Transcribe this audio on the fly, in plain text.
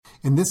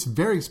In this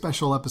very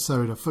special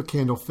episode of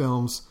Footcandle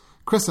Films,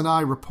 Chris and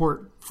I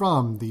report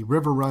from the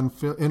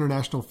RiverRun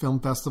International Film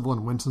Festival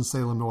in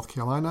Winston-Salem, North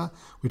Carolina.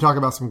 We talk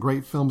about some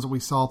great films that we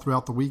saw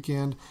throughout the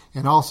weekend,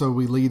 and also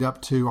we lead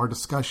up to our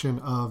discussion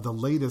of the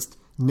latest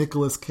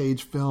Nicolas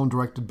Cage film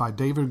directed by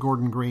David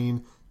Gordon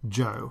Green,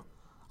 Joe.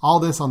 All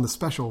this on the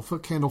special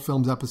Footcandle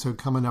Films episode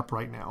coming up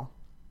right now.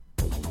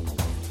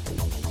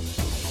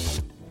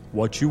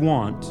 What you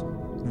want,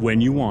 when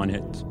you want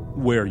it,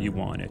 where you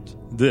want it.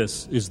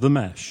 This is The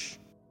Mesh.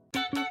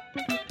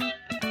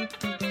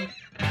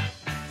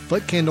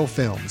 Footcandle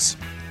Films.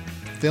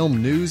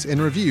 Film news and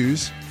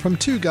reviews from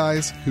two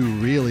guys who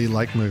really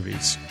like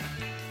movies.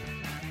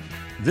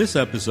 This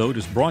episode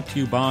is brought to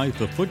you by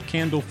the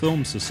Footcandle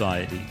Film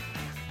Society.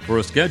 For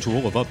a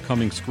schedule of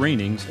upcoming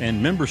screenings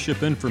and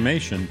membership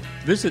information,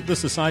 visit the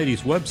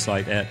Society's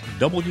website at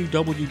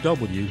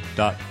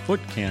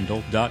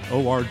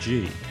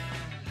www.footcandle.org.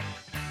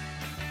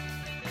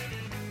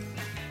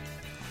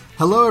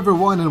 Hello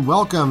everyone and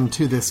welcome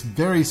to this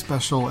very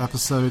special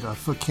episode of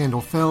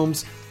Footcandle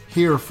Films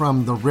here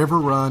from the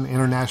RiverRun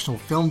International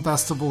Film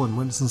Festival in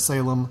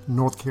Winston-Salem,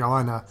 North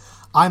Carolina.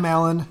 I'm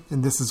Alan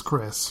and this is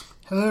Chris.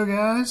 Hello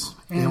guys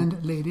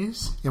and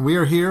ladies. And we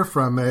are here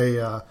from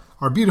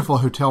our beautiful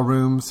hotel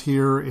rooms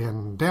here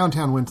in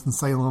downtown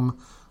Winston-Salem,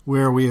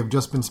 where we have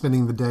just been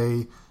spending the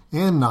day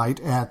and night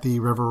at the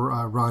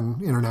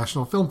RiverRun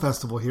International Film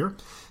Festival here.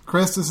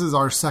 Chris, this is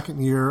our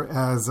second year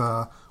as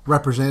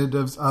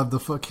representatives of the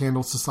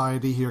Footcandle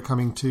Society here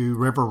coming to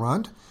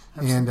RiverRun.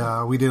 Absolutely.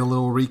 And we did a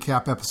little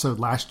recap episode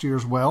last year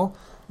as well,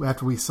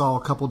 after we saw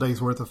a couple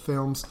days worth of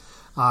films.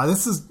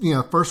 This is,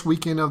 first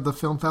weekend of the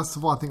film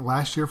festival. I think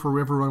last year for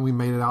RiverRun we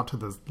made it out to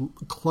the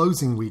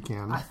closing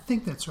weekend. I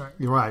think that's right.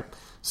 You're right.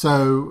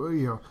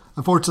 So,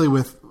 unfortunately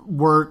with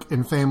work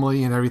and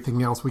family and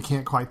everything else, we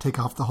can't quite take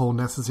off the whole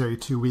necessary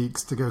 2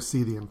 weeks to go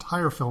see the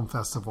entire film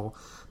festival.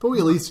 But we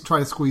at least try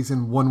to squeeze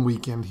in one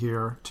weekend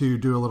here to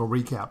do a little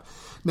recap.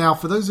 Now,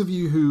 for those of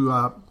you who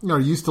are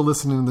used to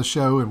listening to the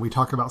show, and we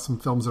talk about some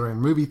films that are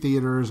in movie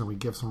theaters, and we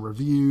give some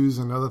reviews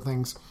and other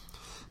things,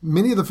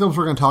 many of the films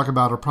we're going to talk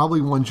about are probably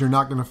ones you're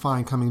not going to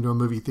find coming to a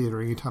movie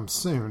theater anytime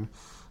soon.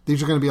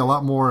 These are going to be a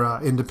lot more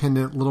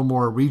independent, a little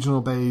more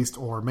regional-based,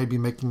 or maybe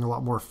making a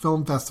lot more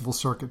film festival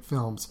circuit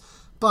films.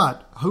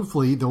 But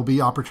hopefully there'll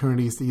be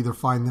opportunities to either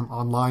find them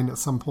online at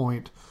some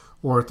point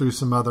or through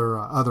some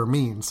other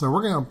means. So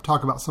we're going to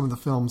talk about some of the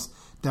films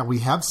that we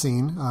have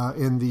seen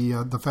in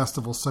the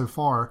festival so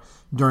far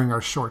during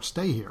our short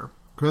stay here.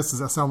 Chris, does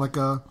that sound like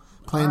a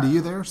plan to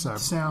you there? So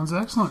sounds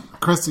excellent.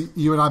 Chris,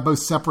 you and I both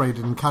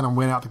separated and kind of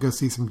went out to go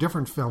see some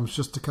different films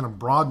just to kind of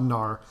broaden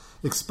our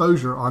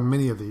exposure on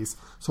many of these.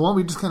 So why don't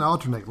we just kind of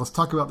alternate? Let's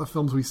talk about the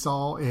films we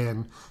saw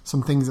and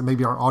some things that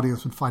maybe our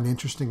audience would find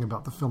interesting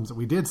about the films that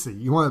we did see.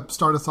 You want to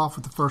start us off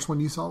with the first one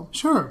you saw?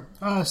 Sure.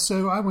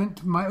 So I went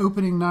to my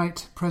opening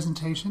night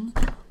presentation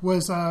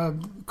was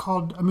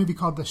called a movie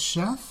called The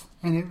Chef,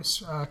 and it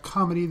was a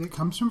comedy that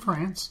comes from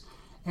France,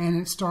 and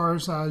it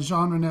stars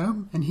Jean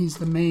Reno, and he's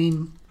the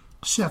main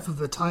chef of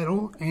the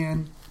title,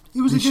 and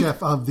it was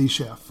chef of the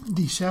chef.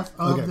 The chef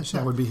of the chef.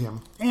 That would be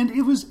him. And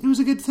it was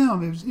a good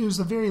film. It was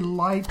a very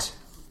light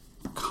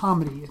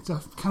comedy. It's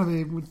a kind of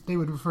they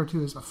would refer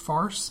to as a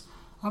farce.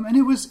 And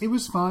it was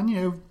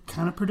fun,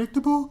 kind of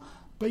predictable,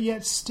 but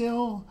yet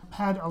still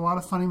had a lot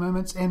of funny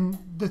moments. And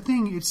the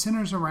thing, it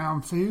centers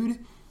around food,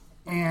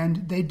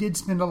 and they did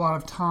spend a lot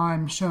of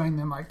time showing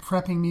them like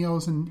prepping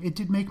meals, and it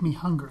did make me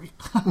hungry.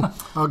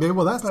 Okay,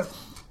 well that's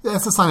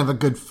a sign of a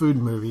good food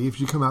movie if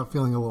you come out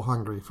feeling a little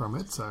hungry from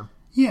it. So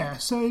yeah,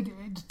 so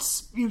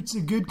it's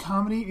a good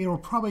comedy. It'll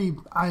probably,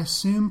 I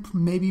assume,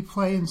 maybe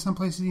play in some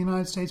places in the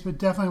United States, but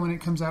definitely when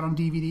it comes out on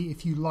DVD,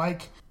 if you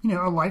like,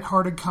 a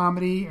lighthearted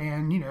comedy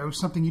and,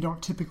 something you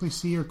don't typically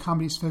see or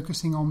comedies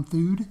focusing on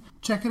food,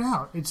 check it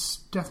out. It's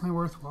definitely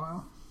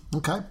worthwhile.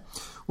 Okay.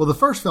 Well, the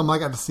first film I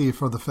got to see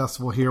for the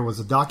festival here was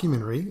a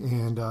documentary,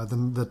 and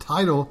the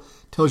title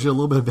tells you a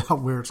little bit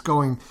about where it's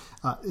going.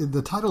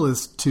 The title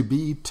is To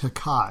Be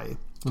Takai,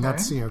 and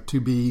that's, to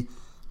be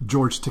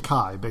George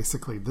Takai,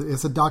 basically.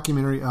 It's a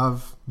documentary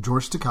of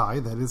George Takai,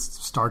 that is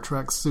Star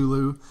Trek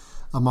Sulu,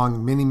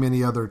 among many,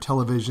 many other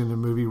television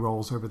and movie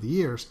roles over the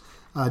years.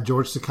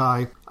 George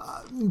Takai,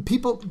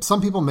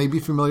 some people may be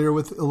familiar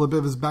with a little bit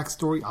of his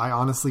backstory. I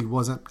honestly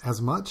wasn't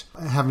as much.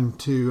 Having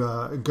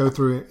to go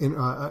through an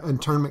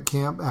internment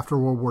camp after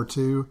World War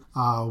II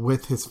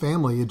with his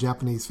family, a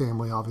Japanese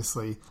family,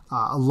 obviously.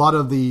 A lot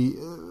of the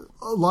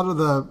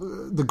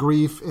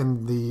grief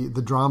and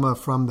the drama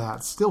from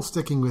that still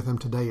sticking with him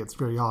today. It's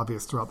very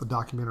obvious throughout the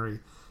documentary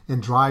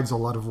and drives a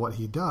lot of what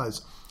he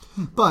does.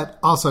 But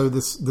also,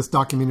 this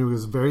documentary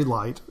was very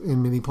light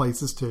in many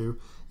places too.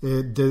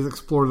 It did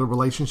explore the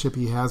relationship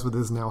he has with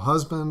his now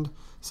husband,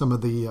 some of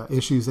the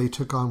issues they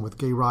took on with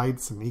gay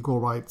rights and equal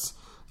rights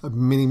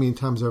many, many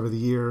times over the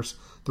years,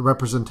 the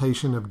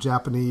representation of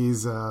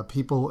Japanese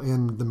people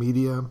in the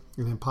media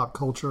and in pop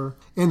culture.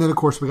 And then, of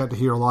course, we got to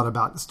hear a lot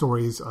about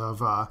stories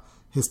of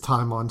his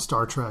time on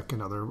Star Trek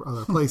and other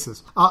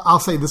places. I'll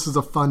say this is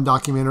a fun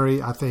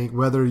documentary. I think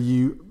whether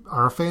you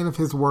are a fan of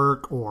his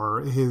work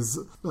or his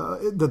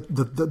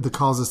the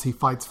causes he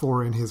fights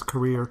for in his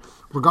career,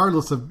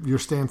 regardless of your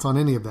stance on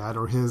any of that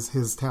or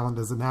his talent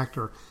as an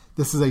actor,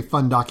 this is a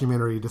fun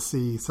documentary to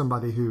see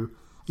somebody who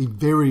a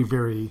very,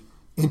 very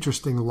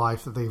interesting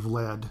life that they've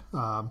led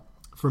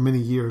for many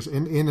years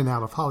in and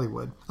out of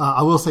Hollywood.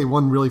 I will say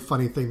one really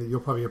funny thing that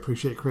you'll probably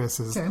appreciate, Chris,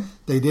 is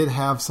they did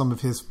have some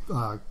of his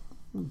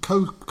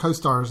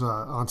co-stars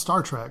on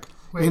Star Trek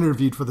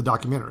interviewed for the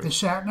documentary. The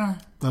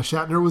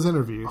Shatner was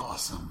interviewed.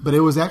 Awesome. But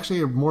it was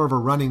actually more of a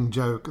running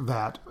joke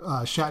that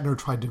Shatner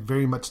tried to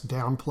very much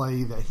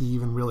downplay that he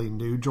even really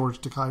knew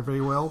George Takei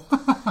very well.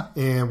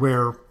 And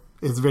where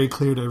it's very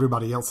clear to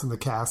everybody else in the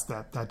cast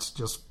that that's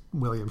just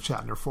William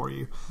Shatner for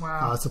you.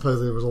 Wow.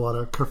 Supposedly there was a lot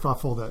of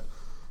kerfuffle that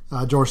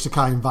George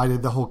Takei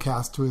invited the whole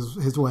cast to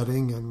his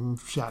wedding, and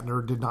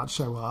Shatner did not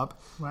show up,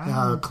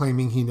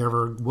 claiming he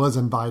never was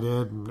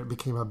invited, and it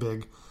became a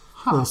big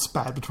little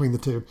spat between the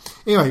two.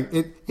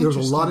 Anyway, there's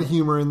a lot of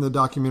humor in the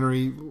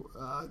documentary.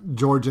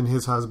 George and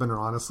his husband are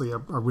honestly a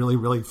really,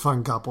 really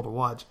fun couple to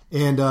watch.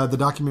 And the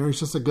documentary is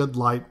just a good,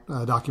 light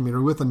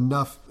documentary with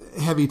enough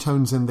heavy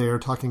tones in there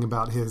talking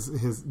about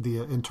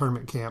the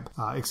internment camp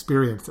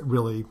experience that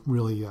really,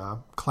 really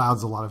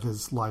clouds a lot of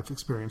his life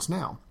experience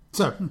now.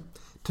 So,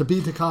 to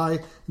be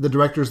Takei, the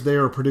directors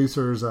there are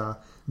producers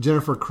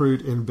Jennifer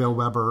Crute and Bill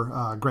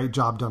Weber. Great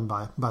job done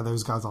by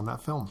those guys on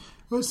that film.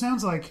 Well, it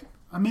sounds like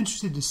I'm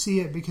interested to see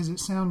it because it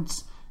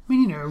sounds, I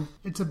mean,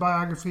 it's a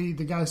biography.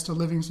 The guy's still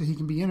living so he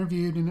can be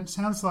interviewed. And it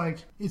sounds like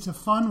it's a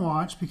fun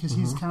watch because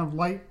he's kind of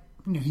light,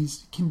 he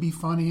can be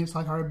funny. It's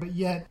lighthearted, but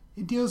yet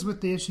it deals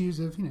with the issues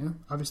of,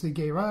 obviously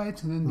gay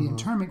rights and then the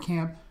internment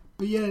camp.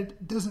 But yet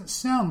it doesn't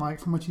sound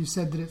like, from what you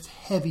said, that it's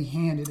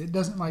heavy-handed. It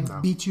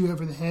doesn't beat you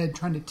over the head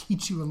trying to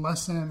teach you a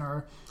lesson.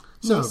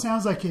 So it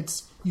sounds like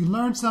you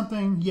learn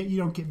something, yet you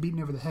don't get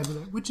beaten over the head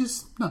with it, which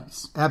is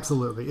nice.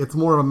 Absolutely. It's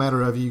more of a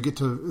matter of you get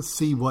to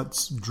see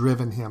what's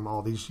driven him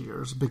all these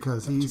years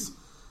because he's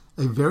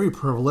a very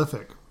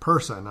prolific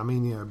person. I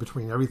mean,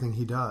 between everything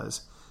he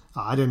does.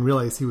 I didn't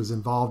realize he was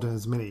involved in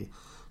as many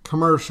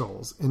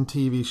commercials and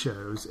TV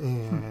shows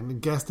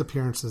and guest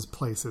appearances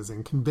places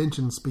and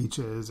convention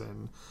speeches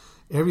and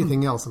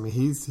everything else. I mean,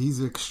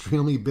 he's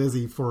extremely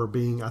busy for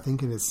being, I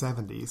think, in his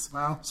 70s.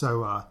 Wow.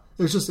 So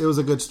it was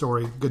a good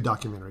story, good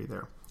documentary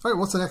there. All right,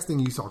 what's the next thing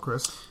you saw,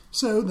 Chris?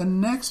 So the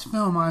next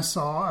film I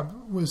saw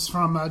was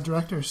from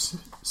director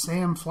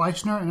Sam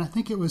Fleischner, and I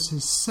think it was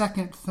his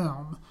second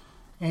film.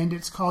 And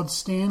it's called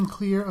Stand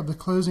Clear of the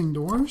Closing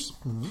Doors.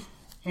 Mm-hmm.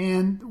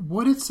 And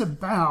what it's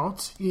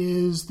about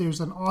is there's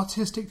an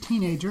autistic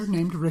teenager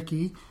named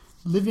Ricky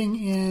living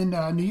in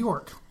New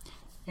York.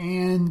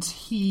 And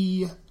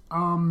he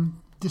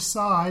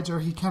decides, or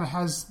he kind of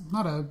has,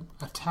 not a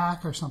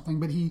attack or something,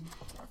 but he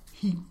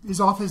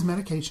is off his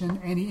medication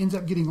and he ends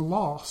up getting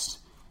lost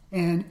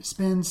and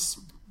spends,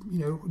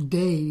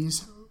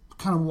 days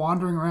kind of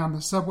wandering around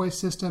the subway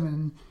system,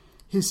 and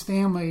his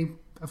family,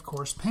 of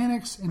course,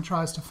 panics and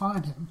tries to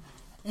find him.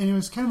 And it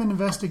was kind of an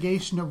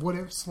investigation of what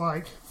it's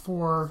like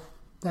for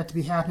that to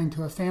be happening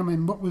to a family.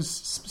 And what was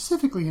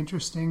specifically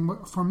interesting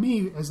for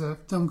me as a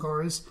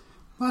filmgoer is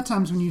a lot of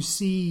times when you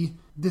see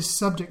this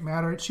subject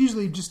matter, it's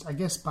usually just, I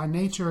guess, by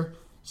nature,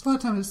 a lot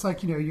of times it's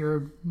like,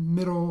 your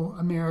middle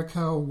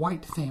America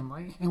white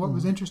family. And what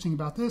was interesting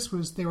about this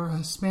was they were a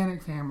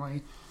Hispanic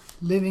family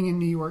living in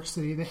New York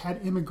City. They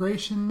had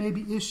immigration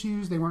maybe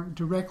issues they weren't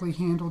directly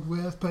handled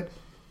with, but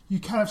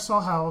you kind of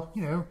saw how,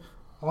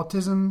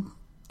 autism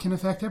can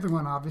affect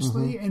everyone,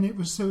 obviously. And it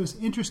was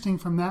interesting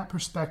from that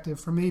perspective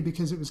for me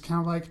because it was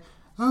kind of like,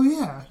 oh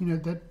yeah,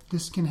 that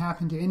this can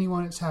happen to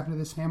anyone. It's happened to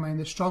this family and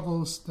the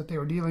struggles that they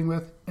were dealing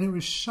with. And it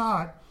was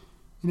shot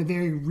in a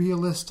very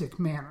realistic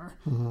manner.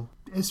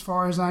 As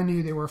far as I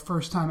knew, they were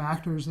first-time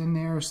actors in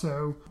there,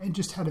 so it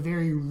just had a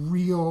very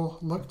real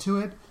look to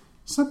it.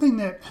 Something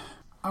that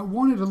I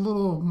wanted a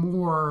little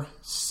more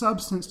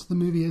substance to the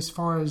movie as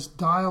far as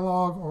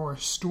dialogue or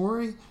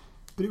story,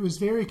 but it was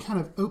very kind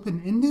of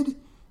open-ended.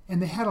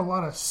 And they had a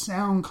lot of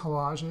sound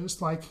collages.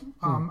 Like,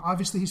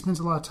 obviously he spends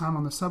a lot of time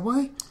on the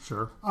subway.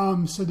 Sure.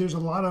 So there's a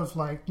lot of,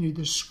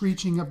 the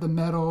screeching of the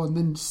metal and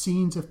then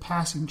scenes of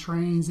passing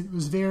trains. It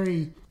was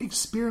very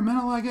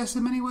experimental, I guess,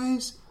 in many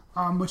ways,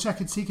 which I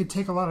could see could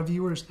take a lot of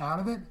viewers out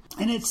of it.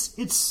 And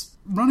its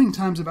running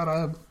time's about,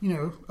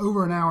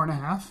 over an hour and a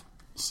half.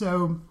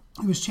 So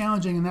it was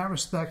challenging in that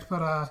respect,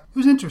 but it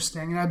was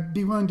interesting. And I'd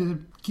be willing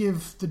to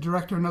give the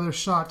director another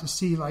shot to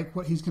see,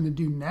 what he's going to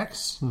do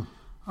next.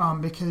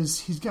 Because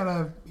he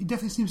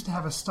definitely seems to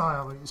have a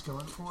style that he's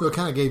going for. So it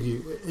kind of gave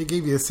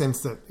you a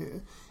sense that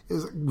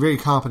is a very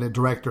competent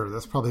director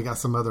that's probably got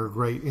some other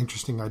great,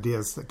 interesting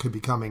ideas that could be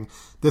coming.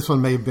 This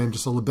one may have been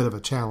just a little bit of a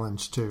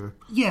challenge to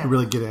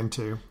really get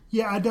into.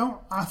 Yeah,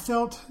 I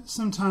felt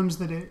sometimes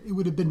that it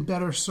would have been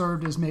better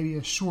served as maybe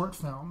a short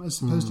film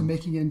as opposed to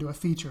making it into a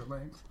feature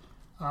length.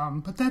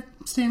 But that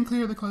Stand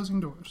Clear of the Closing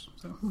Doors.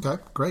 So.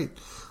 Okay, great.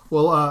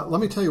 Well, let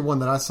me tell you one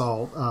that I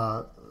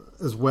saw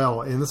as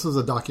well, and this was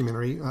a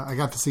documentary. I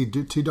got to see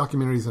two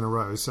documentaries in a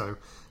row, so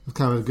it's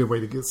kind of a good way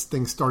to get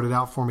things started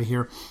out for me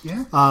here.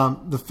 Yeah.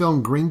 The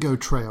film Gringo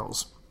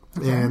Trails.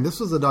 Okay. And this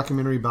was a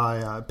documentary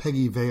by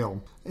Peggy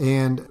Vale,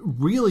 and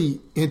really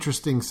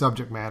interesting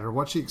subject matter.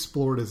 What she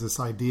explored is this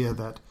idea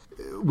that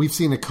we've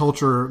seen a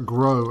culture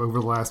grow over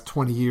the last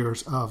 20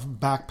 years of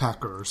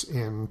backpackers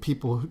and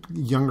people,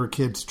 younger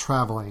kids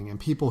traveling, and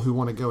people who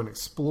want to go and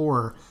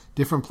explore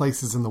different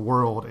places in the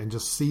world and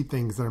just see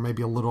things that are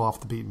maybe a little off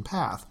the beaten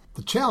path.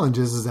 The challenge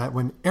is that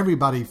when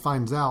everybody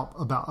finds out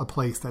about a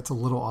place that's a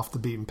little off the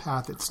beaten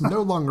path, it's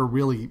no longer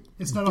really...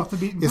 It's not off the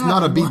beaten path. It's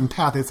not a beaten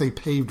path. It's a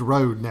paved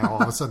road now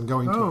all of a sudden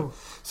going to it.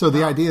 So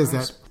the idea is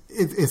that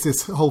it's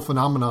this whole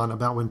phenomenon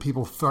about when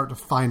people start to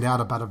find out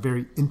about a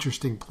very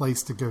interesting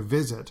place to go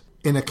visit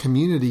in a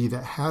community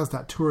that has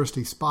that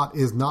touristy spot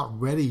is not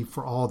ready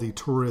for all the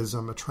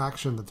tourism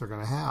attraction that they're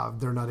going to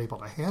have. They're not able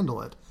to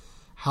handle it.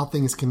 How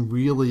things can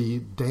really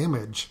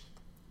damage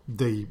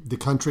the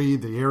country,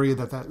 the area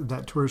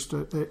that tourist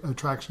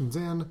attraction's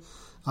in,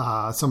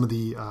 some of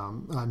the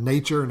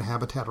nature and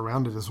habitat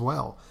around it as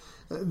well.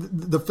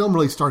 The film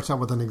really starts out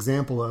with an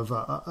example of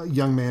a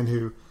young man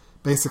who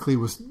basically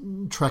was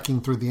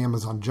trekking through the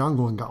Amazon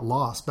jungle and got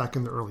lost back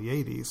in the early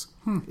 80s.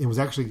 It was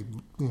actually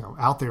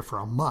out there for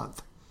a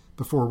month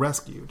before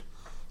rescued.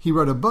 He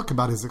wrote a book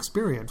about his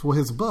experience. Well,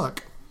 his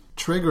book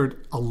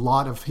triggered a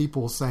lot of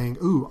people saying,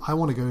 ooh, I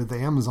want to go to the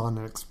Amazon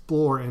and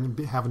explore and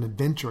have an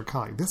adventure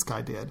kind of like this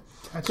guy did.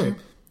 Okay.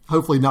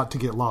 Hopefully not to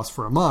get lost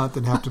for a month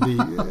and have to be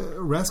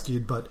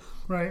rescued, but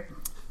right.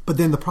 But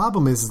then the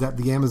problem is that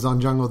the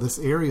Amazon jungle, this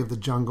area of the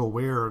jungle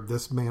where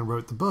this man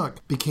wrote the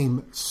book,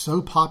 became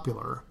so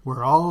popular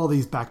where all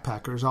these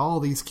backpackers, all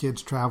these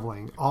kids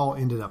traveling, all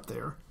ended up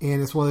there.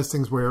 And it's one of those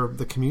things where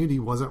the community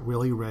wasn't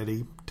really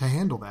ready to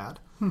handle that.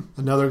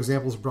 Another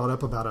example is brought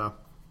up about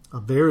a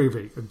very,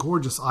 very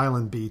gorgeous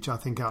island beach, I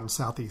think, out in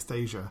Southeast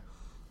Asia,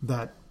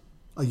 that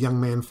a young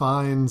man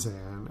finds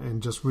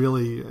and just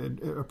really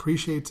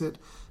appreciates it,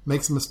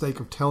 makes a mistake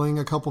of telling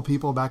a couple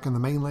people back in the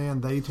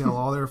mainland, they tell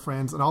all their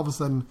friends, and all of a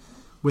sudden,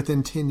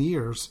 within 10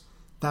 years,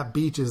 that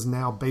beach is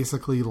now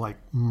basically like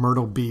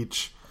Myrtle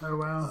Beach, oh,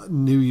 wow.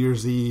 New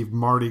Year's Eve,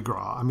 Mardi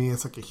Gras. I mean,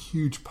 it's like a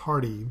huge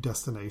party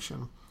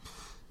destination.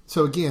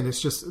 So again,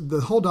 it's just,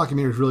 the whole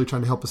documentary is really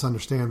trying to help us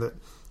understand that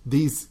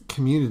these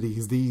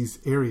communities, these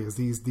areas,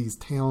 these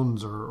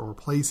towns or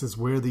places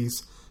where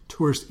these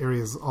tourist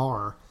areas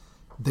are,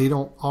 they're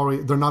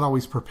not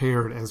always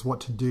prepared as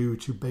what to do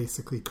to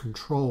basically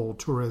control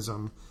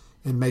tourism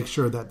and make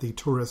sure that the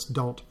tourists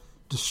don't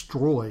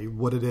destroy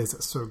what it is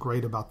that's so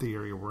great about the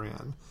area we're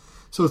in.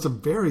 So it's a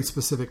very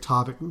specific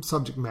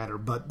subject matter,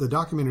 but the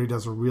documentary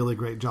does a really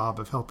great job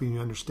of helping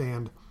you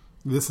understand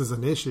this is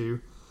an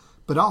issue,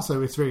 but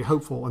also it's very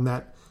hopeful in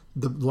that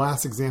the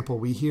last example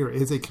we hear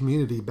is a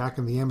community back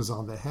in the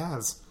Amazon that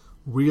has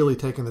really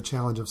taken the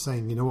challenge of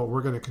saying, you know what,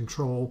 we're going to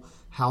control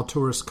how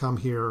tourists come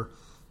here,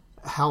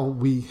 how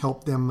we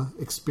help them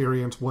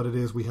experience what it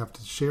is we have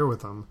to share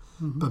with them,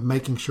 but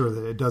making sure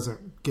that it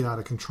doesn't get out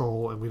of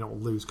control and we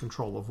don't lose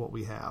control of what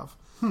we have.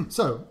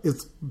 So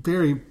it's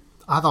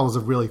I thought it was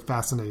a really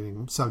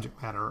fascinating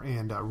subject matter,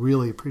 and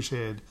really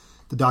appreciated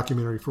the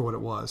documentary for what it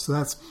was. So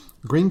that's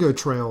Gringo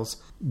Trails.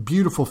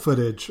 Beautiful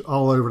footage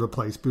all over the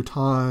place.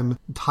 Bhutan,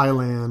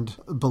 Thailand,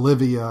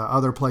 Bolivia,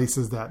 other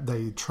places that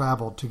they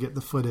traveled to get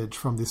the footage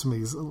from some of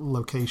these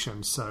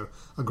locations. So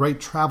a great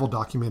travel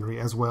documentary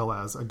as well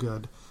as a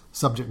good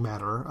subject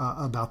matter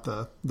about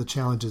the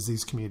challenges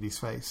these communities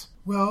face.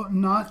 Well,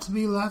 not to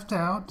be left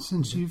out,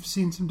 since you've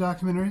seen some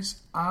documentaries,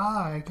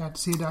 I got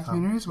to see a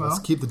documentary as well.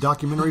 Let's keep the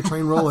documentary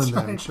train rolling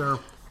then. Right. Sure.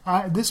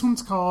 This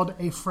one's called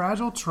A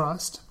Fragile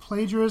Trust,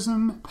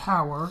 Plagiarism,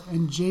 Power,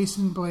 and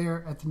Jason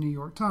Blair at the New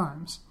York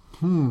Times.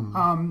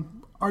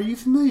 Are you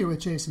familiar with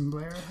Jason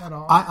Blair at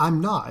all?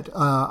 I'm not.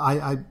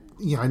 I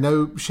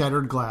know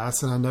Shattered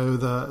Glass, and I know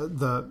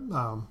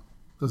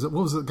what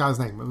was the guy's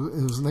name?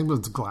 His name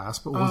was Glass,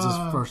 but what was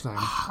his first name?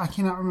 I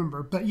cannot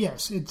remember. But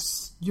yes,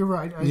 you're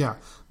right.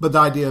 But the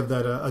idea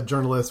that a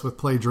journalist with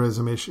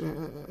plagiarism is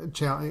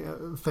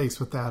faced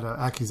with that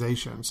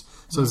accusations.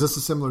 So is this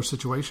a similar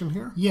situation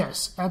here?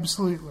 Yes,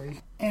 absolutely.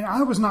 And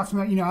I was not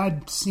familiar.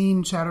 I'd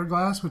seen Shattered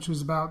Glass, which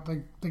was about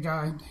the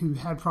guy who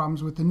had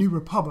problems with the New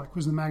Republic,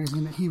 was the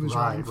magazine that he was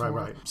writing for.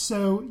 Right.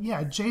 So,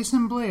 yeah,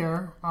 Jason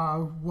Blair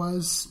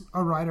was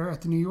a writer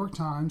at the New York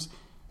Times,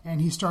 and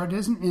he started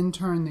as an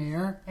intern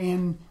there,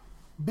 and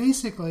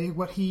basically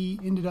what he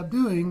ended up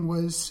doing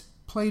was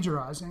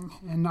plagiarizing,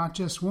 and not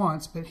just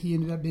once, but he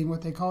ended up being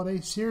what they called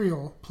a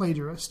serial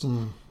plagiarist.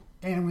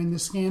 And when the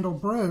scandal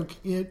broke,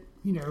 it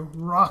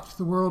rocked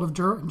the world of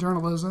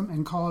journalism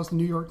and caused the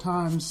New York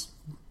Times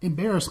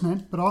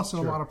embarrassment, but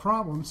also a lot of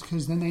problems,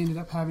 because then they ended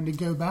up having to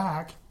go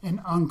back and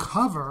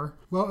uncover,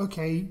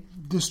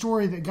 the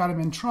story that got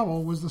him in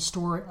trouble was a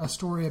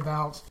story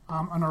about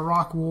an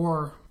Iraq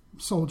War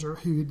soldier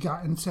who had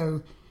gotten,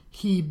 so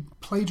he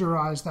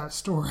plagiarized that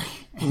story,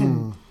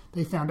 and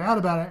they found out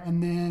about it,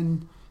 and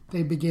then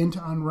they began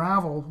to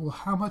unravel, well,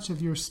 how much of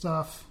your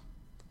stuff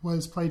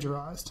was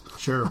plagiarized.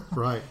 Sure,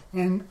 right.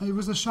 And it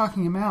was a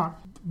shocking amount.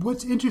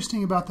 What's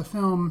interesting about the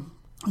film,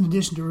 in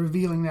addition to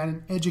revealing that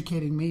and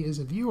educating me as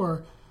a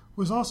viewer,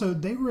 was also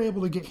they were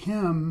able to get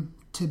him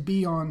to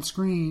be on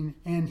screen,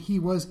 and he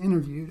was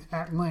interviewed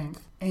at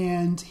length.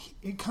 And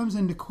it comes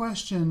into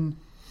question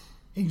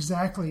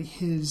exactly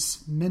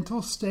his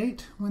mental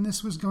state when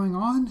this was going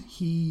on.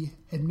 He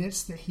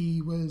admits that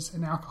he was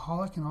an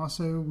alcoholic and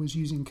also was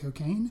using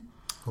cocaine.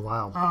 Oh,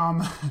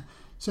 wow.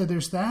 So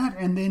there's that.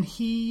 And then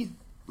he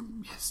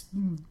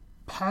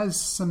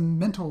has some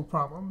mental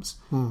problems.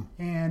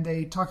 And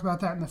they talk about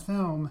that in the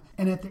film.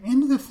 And at the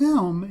end of the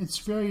film, it's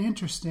very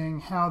interesting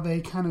how they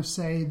kind of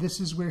say this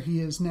is where he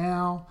is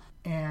now,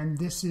 and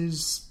this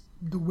is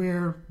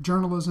where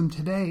journalism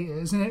today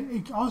is. And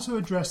it also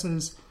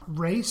addresses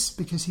race,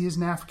 because he is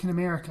an African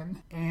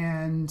American,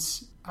 and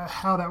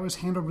how that was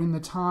handled in the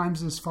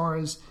times, as far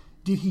as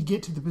did he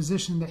get to the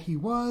position that he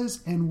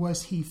was, and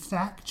was he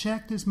fact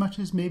checked as much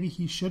as maybe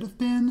he should have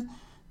been?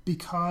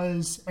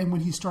 Because, and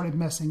when he started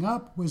messing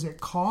up, was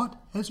it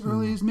caught as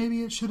early as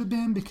maybe it should have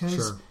been?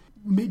 Because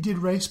did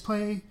race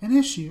play an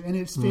issue? And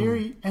it's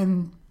very,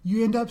 and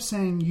you end up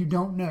saying you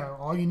don't know.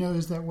 All you know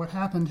is that what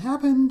happened,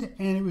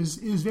 and it was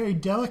very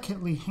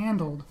delicately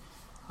handled.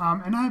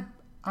 And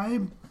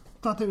I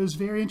thought that it was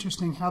very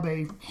interesting how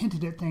they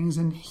hinted at things.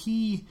 And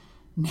he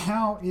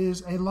now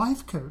is a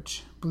life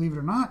coach, believe it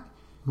or not,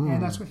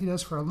 and that's what he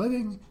does for a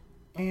living.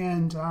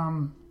 And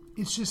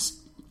it's just,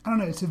 I don't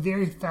know, it's a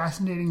very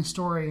fascinating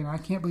story, and I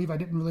can't believe I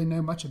didn't really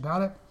know much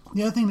about it.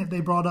 The other thing that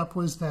they brought up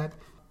was that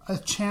a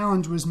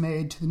challenge was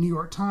made to the New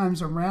York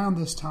Times around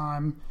this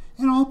time,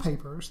 in all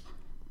papers.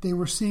 They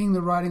were seeing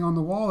the writing on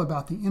the wall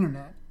about the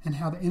internet and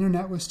how the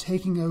internet was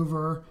taking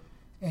over,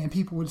 and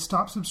people would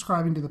stop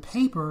subscribing to the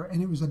paper,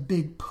 and it was a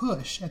big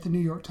push at the New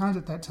York Times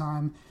at that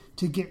time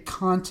to get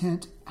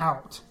content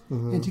out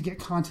and to get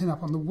content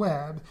up on the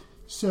web.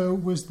 So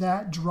was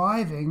that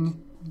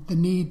driving the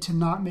need to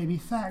not maybe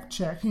fact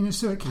check?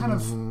 So it kind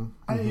of,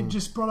 it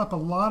just brought up a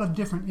lot of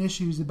different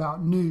issues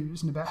about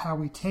news and about how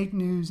we take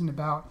news and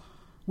about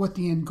what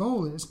the end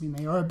goal is. I mean,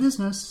 they are a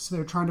business, so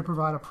they're trying to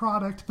provide a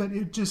product, but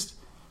it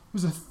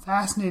was a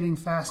fascinating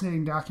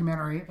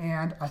documentary,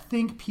 and I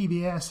think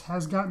PBS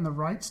has gotten the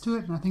rights to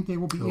it, and I think they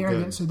will be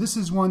airing it. So this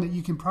is one that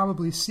you can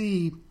probably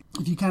see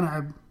if you kind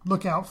of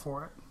look out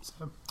for it.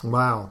 So.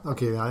 Wow.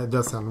 Okay, that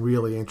does sound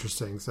really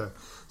interesting. So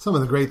some of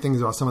the great things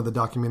about some of the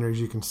documentaries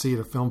you can see at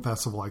a film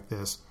festival like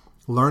this,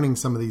 learning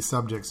some of these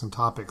subjects and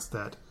topics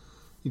that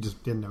you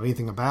just didn't know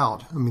anything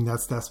about. I mean,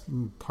 that's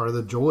part of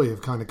the joy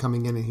of kind of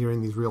coming in and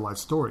hearing these real life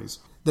stories.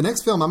 The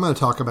next film I'm going to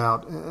talk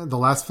about, the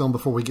last film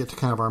before we get to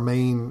kind of our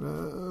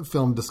main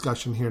film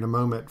discussion here in a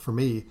moment for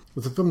me,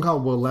 was a film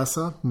called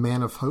Walesa,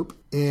 Man of Hope.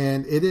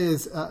 And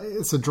it's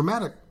a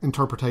dramatic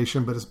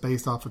interpretation, but it's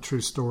based off a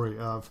true story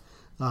of,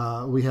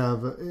 we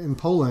have in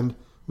Poland,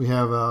 we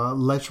have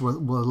Lech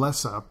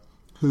Walesa,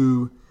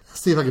 who,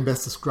 see if I can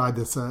best describe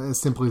this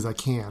as simply as I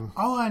can.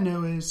 All I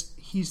know is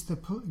he's the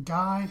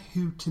guy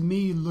who, to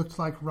me, looked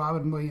like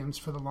Robin Williams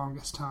for the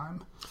longest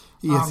time.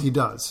 Yes, he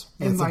does.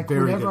 And that's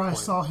whenever I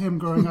saw him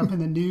growing up in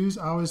the news,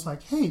 I was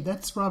like, hey,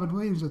 that's Robin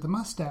Williams with a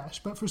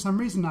mustache. But for some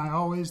reason,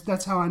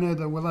 that's how I know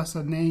the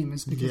Walesa name,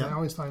 is because I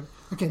always thought,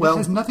 okay, that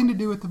has nothing to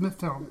do with the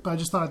film. But I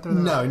just thought I'd throw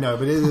that out. No,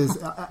 but it is,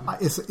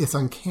 it's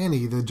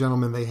uncanny, the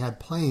gentleman they had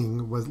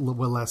playing was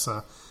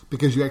Walesa,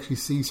 because you actually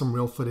see some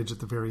real footage at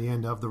the very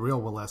end of the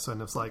real Walesa,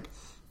 and it's like,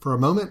 for a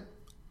moment,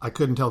 I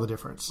couldn't tell the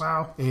difference.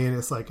 Wow. And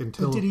it's like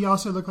until... But did he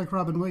also look like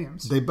Robin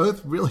Williams? They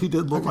both really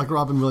did look like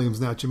Robin Williams,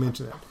 now that you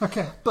mention it.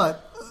 Okay.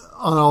 But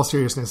on all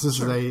seriousness,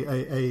 this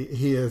is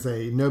he is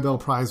a Nobel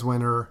Prize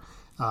winner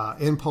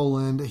in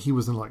Poland. He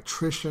was an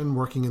electrician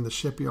working in the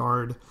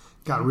shipyard,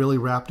 got really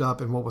wrapped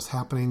up in what was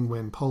happening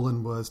when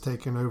Poland was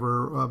taken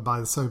over by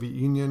the Soviet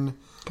Union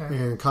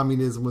and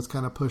communism was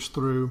kind of pushed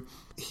through.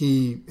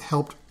 He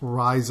helped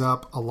rise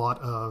up a lot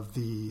of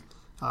the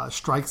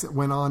strikes that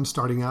went on,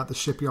 starting out the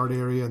shipyard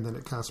area, and then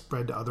it kind of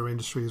spread to other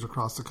industries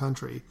across the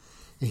country.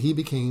 And he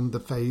became the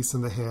face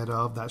and the head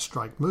of that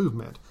strike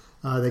movement.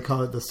 They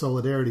call it the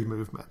Solidarity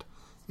Movement.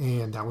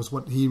 And that was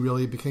what he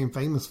really became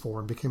famous for,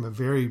 and became a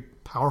very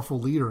powerful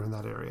leader in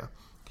that area.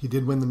 He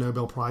did win the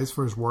Nobel Prize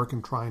for his work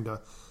in trying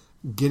to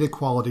get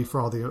equality for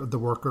all the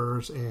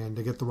workers and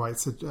to get the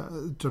rights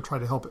to try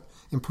to help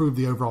improve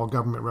the overall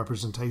government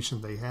representation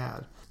they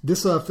had.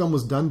 This film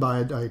was done by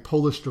a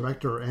Polish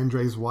director,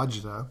 Andrzej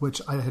Wajda,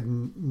 which I had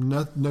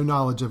no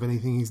knowledge of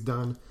anything he's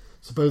done.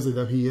 Supposedly,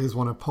 though, he is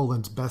one of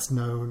Poland's best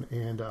known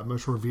and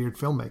most revered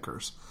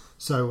filmmakers.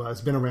 So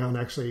it's been around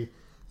actually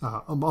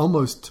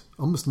almost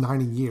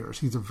 90 years.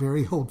 He's a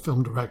very old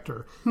film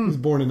director. He was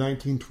born in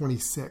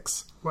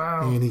 1926.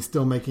 Wow. And he's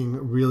still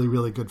making really,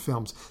 really good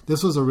films.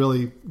 This was a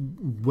really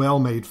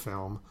well-made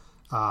film.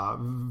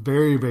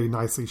 Very, very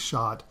nicely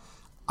shot.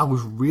 I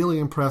was really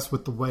impressed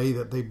with the way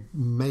that they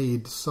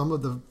made some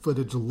of the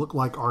footage look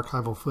like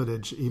archival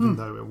footage, even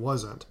though it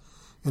wasn't.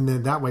 And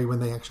then that way, when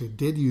they actually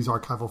did use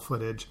archival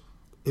footage,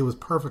 it was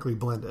perfectly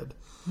blended.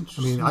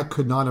 I mean, I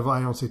could not have,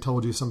 I honestly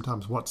told you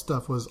sometimes what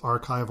stuff was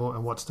archival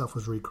and what stuff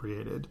was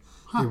recreated.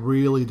 They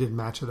really did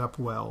match it up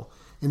well.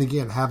 And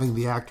again, having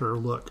the actor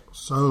look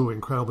so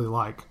incredibly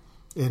like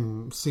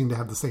and seem to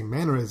have the same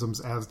mannerisms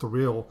as the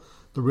real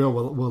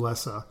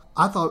Willessa.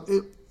 I thought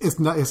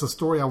it's a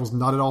story I was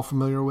not at all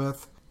familiar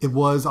with. It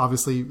was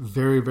obviously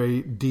very,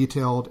 very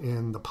detailed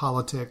in the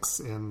politics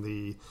and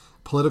the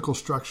political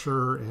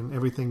structure and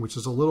everything, which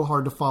is a little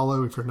hard to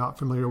follow if you're not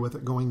familiar with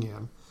it going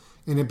in.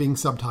 And it being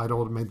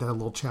subtitled made that a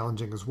little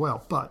challenging as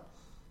well. But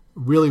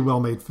really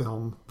well-made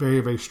film, very,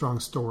 very strong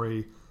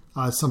story.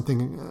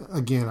 Something,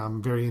 again,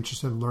 I'm very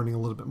interested in learning a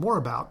little bit more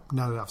about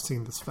now that I've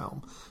seen this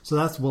film. So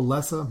that's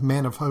Willessa,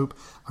 Man of Hope.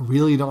 I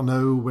really don't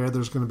know where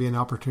there's going to be an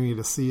opportunity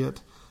to see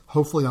it.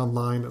 Hopefully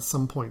online at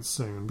some point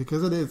soon,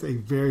 because it is a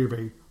very,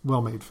 very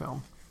well-made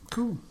film.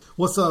 Cool.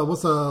 What's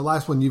the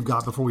last one you've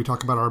got before we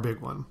talk about our big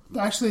one?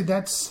 Actually,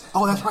 that's...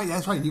 Oh, that's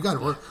right. You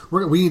got it.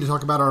 We need to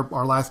talk about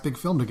our last big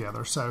film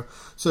together. So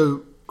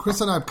Chris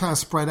and I have kind of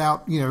spread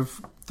out,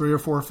 3 or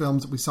 4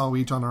 films that we saw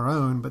each on our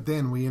own, but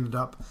then we ended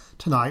up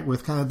tonight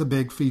with kind of the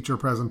big feature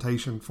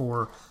presentation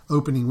for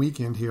opening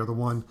weekend here, the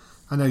one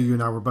I know you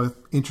and I were both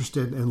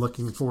interested in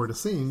looking forward to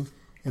seeing,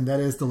 and that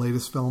is the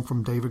latest film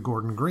from David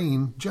Gordon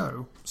Green,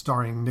 Joe,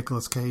 starring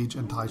Nicolas Cage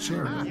and Ty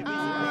Sheridan.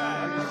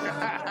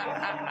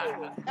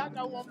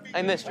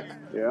 Hey, mister.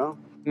 Yeah?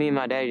 Me and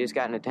my daddy just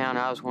got into town.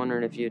 I was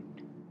wondering if you'd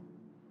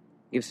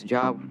give us a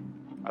job.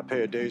 I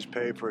pay a day's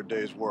pay for a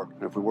day's work.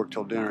 And if we work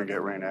till dinner and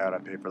get rained out, I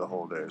pay for the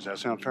whole day. Does that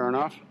sound fair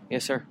enough?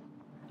 Yes, sir.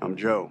 I'm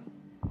Joe.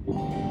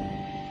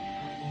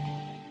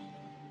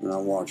 And I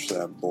watch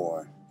that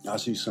boy. I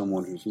see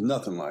someone who's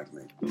nothing like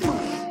me. The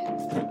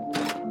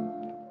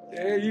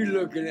hell you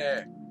looking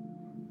at?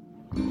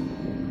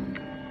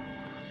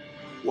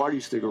 Why do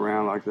you stick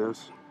around like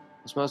this?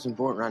 What's most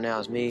important right now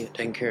is me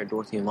taking care of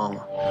Dorothy and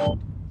Mama.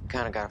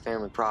 Kind of got a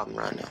family problem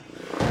right now.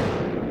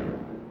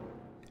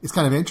 It's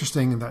kind of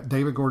interesting in that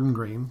David Gordon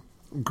Green,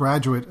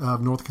 graduate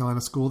of North Carolina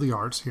School of the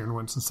Arts here in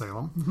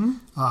Winston-Salem,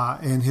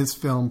 and his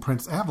film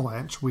Prince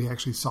Avalanche we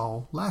actually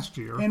saw last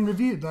year. And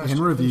reviewed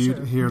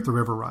here at the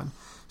RiverRun.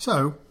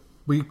 So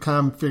we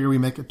kind of figure we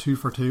make it 2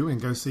 for 2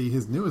 and go see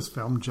his newest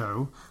film,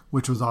 Joe,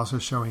 which was also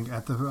showing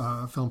at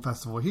the film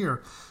festival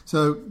here.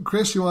 So,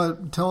 Chris, you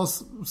want to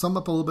sum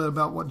up a little bit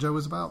about what Joe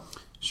is about?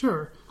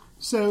 Sure.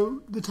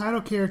 So the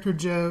title character,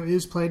 Joe,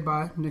 is played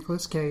by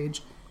Nicolas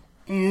Cage,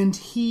 and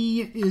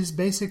he is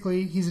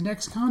he's an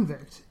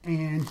ex-convict,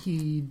 and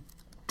he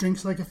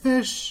drinks like a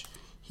fish,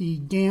 he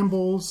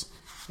gambles,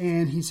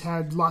 and he's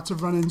had lots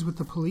of run-ins with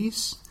the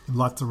police.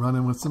 Lots of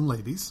run-ins with some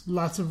ladies.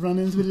 Lots of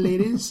run-ins with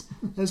ladies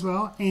as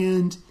well.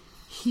 And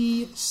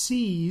he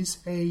sees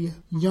a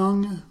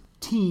young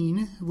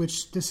teen,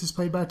 which this is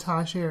played by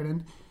Ty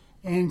Sheridan,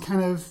 and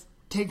kind of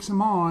takes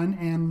him on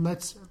and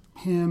lets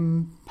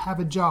him have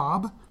a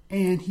job.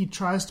 And he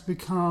tries to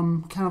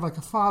become kind of like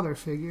a father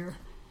figure.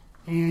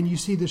 And you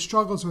see the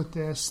struggles with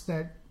this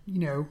that,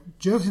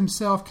 Joe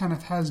himself kind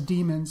of has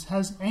demons,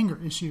 has anger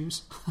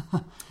issues.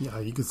 Yeah,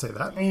 you could say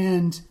that.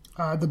 And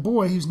the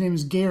boy, whose name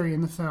is Gary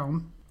in the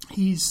film,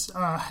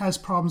 has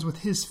problems with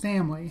his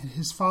family, and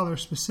his father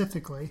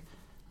specifically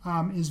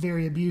is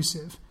very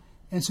abusive.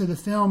 And so the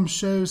film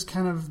shows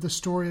kind of the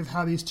story of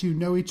how these two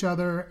know each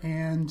other,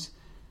 and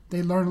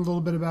they learn a little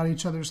bit about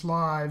each other's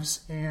lives.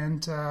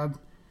 And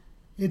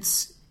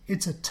it's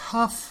a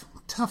tough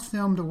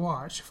film to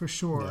watch for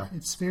sure. Yeah.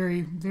 It's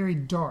very, very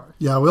dark.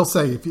 Yeah, I will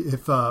say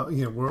if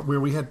where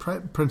we had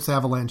Prince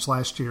Avalanche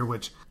last year,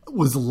 which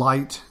was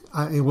light.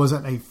 It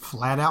wasn't a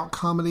flat-out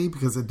comedy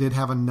because it did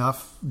have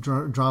enough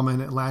drama in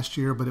it last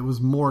year, but it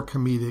was more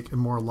comedic and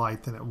more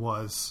light than it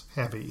was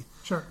heavy.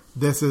 Sure.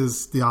 This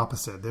is the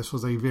opposite. This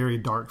was a very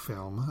dark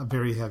film, a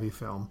very heavy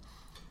film.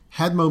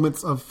 Had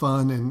moments of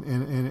fun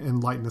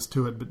and lightness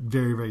to it, but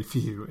very, very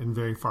few and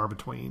very far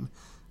between.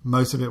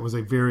 Most of it was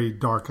a very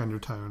dark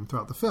undertone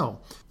throughout the film.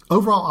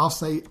 Overall, I'll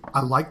say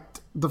I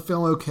liked the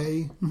film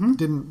okay. Mm-hmm.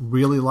 Didn't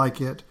really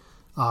like it.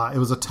 It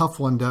was a tough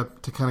one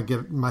to kind of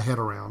get my head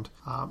around.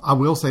 I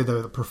will say,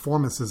 though, the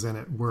performances in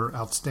it were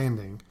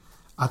outstanding.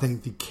 I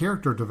think the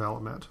character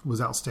development was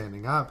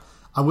outstanding. I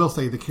will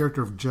say the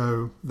character of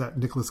Joe that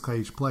Nicolas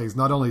Cage plays,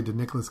 not only did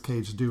Nicolas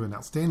Cage do an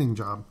outstanding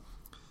job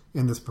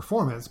in this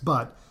performance,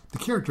 but the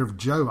character of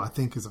Joe, I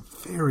think, is a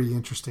very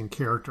interesting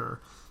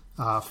character.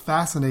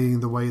 Fascinating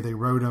the way they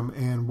wrote him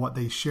and what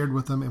they shared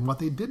with him and what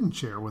they didn't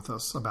share with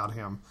us about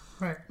him.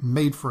 Right.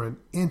 Made for an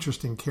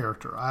interesting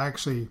character.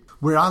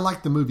 Where I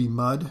liked the movie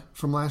Mud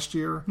from last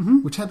year,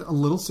 which had a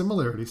little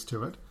similarities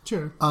to it.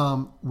 Sure.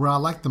 Where I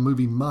liked the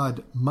movie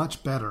Mud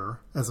much better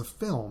as a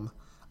film,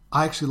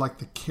 I actually liked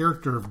the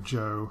character of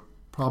Joe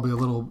probably a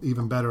little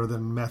even better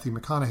than Matthew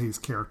McConaughey's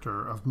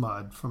character of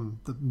Mud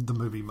from the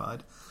movie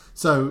Mud.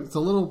 So it's a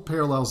little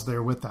parallels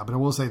there with that. But I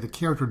will say the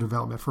character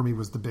development for me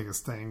was the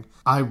biggest thing.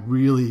 I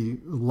really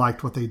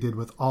liked what they did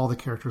with all the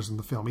characters in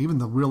the film. Even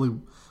the really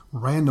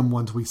random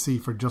ones we see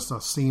for just a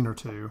scene or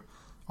two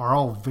are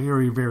all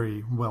very,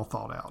 very well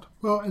thought out.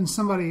 Well, and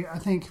somebody, I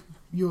think,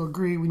 you'll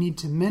agree we need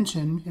to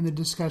mention in the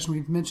discussion.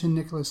 We've mentioned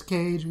Nicolas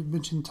Cage, we've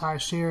mentioned Ty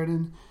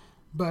Sheridan,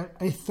 but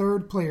a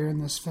third player in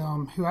this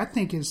film, who I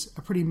think is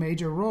a pretty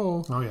major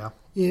role,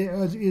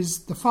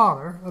 is the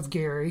father of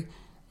Gary,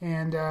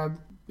 and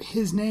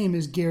his name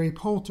is Gary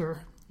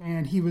Poulter,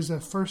 and he was a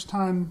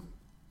first-time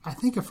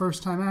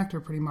actor,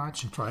 pretty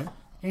much. That's right.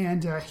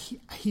 And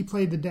he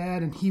played the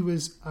dad, and he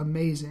was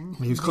amazing.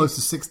 He was close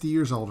to 60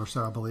 years old or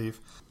so, I believe.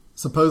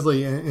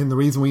 Supposedly, and the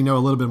reason we know a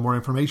little bit more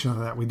information on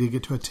that, we did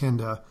get to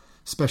attend a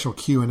special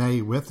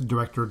Q&A with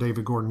director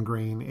David Gordon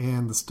Green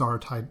and the star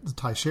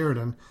Ty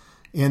Sheridan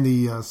and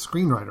the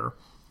screenwriter.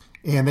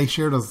 And they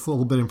shared us a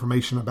little bit of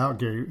information about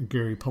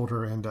Gary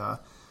Poulter. And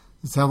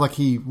it sounds like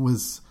he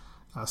was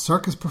a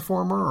circus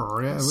performer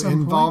or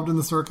involved in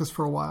the circus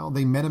for a while.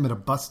 They met him at a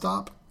bus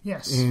stop.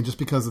 Yes. And just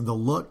because of the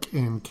look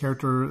and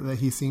character that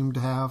he seemed to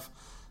have,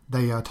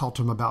 they talked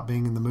to him about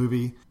being in the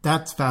movie.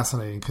 That's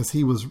fascinating because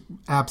he was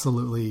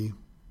absolutely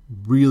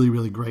really,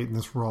 really great in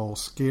this role.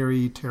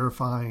 Scary,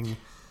 terrifying,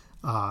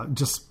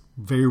 just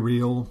very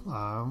real.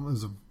 It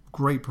was a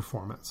great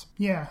performance.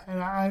 Yeah,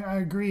 and I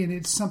agree. And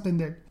it's something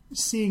that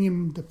seeing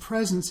him, the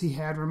presence he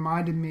had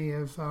reminded me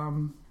of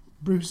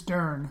Bruce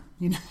Dern.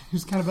 You know,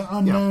 who's kind of an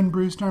unknown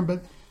Bruce Dern,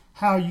 but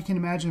how you can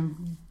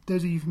imagine,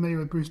 those of you familiar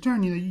with Bruce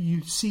Dern,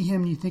 you see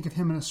him and you think of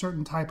him in a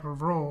certain type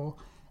of role.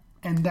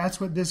 And that's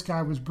what this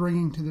guy was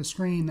bringing to the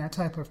screen, that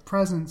type of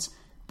presence,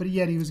 but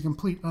yet he was a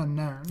complete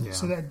unknown. Yeah.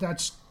 So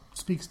that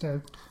speaks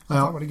to, I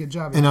thought, what a good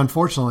job. And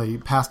unfortunately,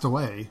 passed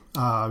away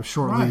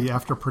shortly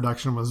after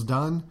production was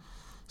done.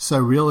 So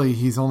really,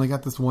 he's only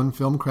got this one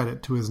film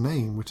credit to his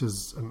name, which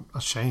is a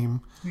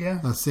shame,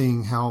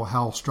 seeing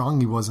how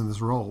strong he was in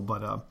this role.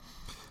 But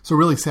so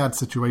really sad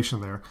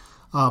situation there.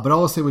 But I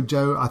will say with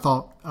Joe, I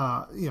thought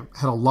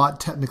had a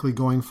lot technically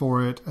going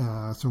for it.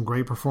 Some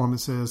great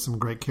performances, some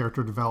great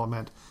character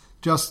development.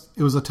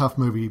 It was a tough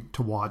movie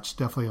to watch.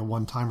 Definitely a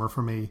one-timer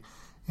for me.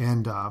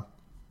 And the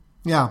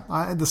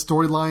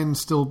storyline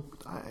still,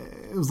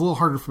 it was a little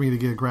harder for me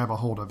to grab a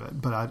hold of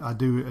it. But I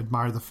do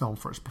admire the film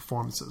for its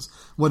performances.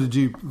 What did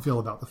you feel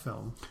about the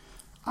film?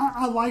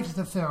 I liked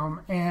the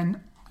film,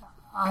 and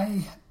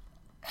I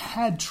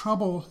had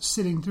trouble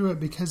sitting through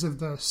it because of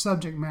the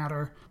subject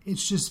matter.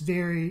 It's just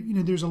very,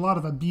 there's a lot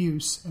of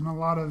abuse and a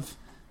lot of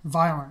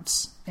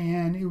violence.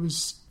 And it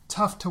was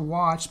tough to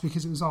watch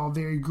because it was all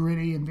very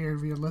gritty and very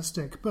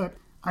realistic. But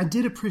I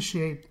did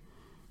appreciate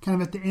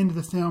kind of at the end of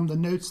the film the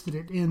notes that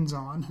it ends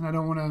on. And I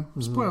don't want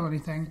to spoil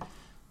anything.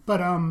 But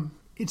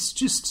it's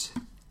just,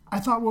 I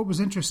thought what was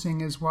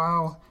interesting is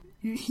while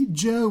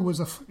Joe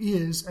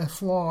is a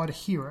flawed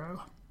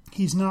hero,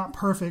 he's not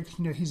perfect.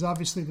 He's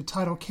obviously the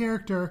title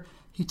character.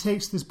 He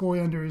takes this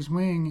boy under his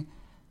wing,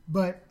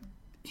 but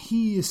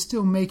he is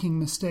still making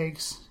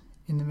mistakes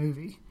in the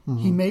movie. Mm-hmm.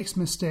 He makes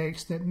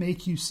mistakes that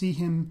make you see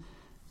him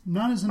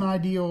not as an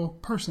ideal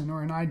person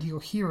or an ideal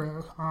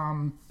hero,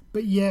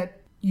 but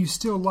yet you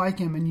still like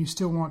him and you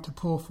still want to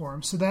pull for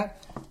him. So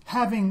that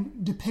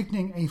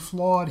depicting a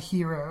flawed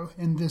hero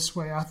in this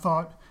way, I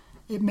thought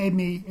it made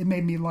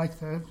me like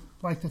the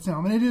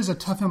film. And it is a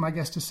tough film, I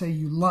guess, to say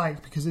you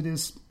like, because it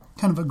is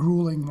kind of a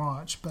grueling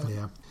watch. But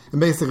yeah. And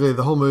basically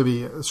the whole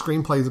movie,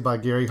 screenplays by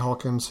Gary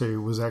Hawkins,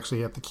 who was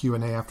actually at the Q&A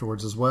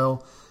afterwards as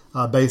well,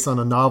 based on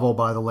a novel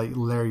by the late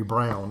Larry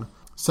Brown.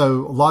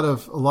 So a lot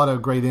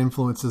of great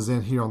influences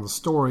in here on the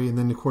story. And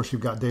then, of course,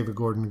 you've got David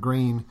Gordon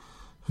Green,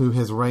 who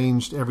has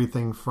ranged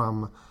everything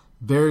from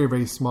very,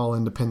 very small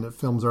independent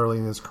films early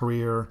in his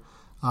career,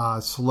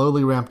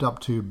 slowly ramped up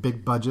to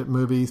big budget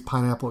movies.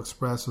 Pineapple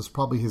Express was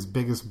probably his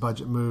biggest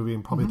budget movie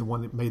and probably the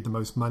one that made the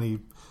most money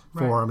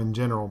for him in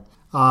general.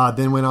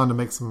 Then went on to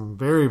make some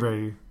very,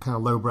 very kind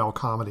of lowbrow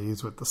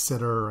comedies with The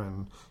Sitter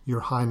and Your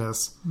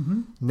Highness.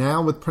 Mm-hmm.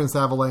 Now with Prince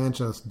Avalanche,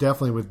 and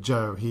definitely with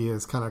Joe, he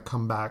has kind of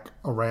come back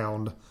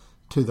around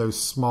to those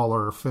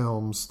smaller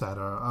films that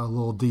are a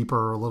little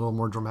deeper, a little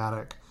more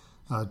dramatic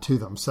to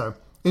them. So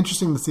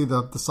interesting to see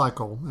the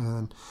cycle.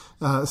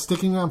 And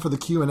sticking around for the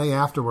Q&A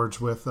afterwards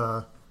with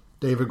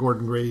David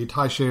Gordon Green,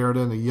 Ty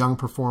Sheridan, a young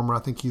performer. I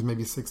think he's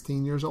maybe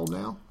 16 years old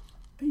now.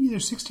 Either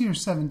 16 or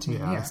 17.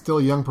 Yeah. Still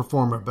a young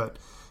performer, but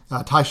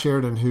Ty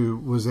Sheridan, who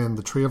was in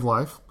The Tree of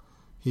Life,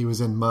 he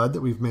was in Mud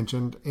that we've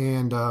mentioned,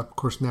 and of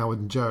course now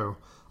with Joe.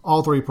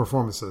 All three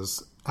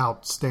performances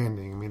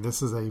outstanding. I mean,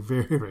 this is a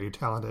very, very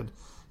talented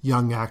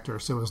young actor,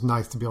 so it was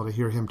nice to be able to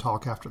hear him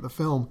talk after the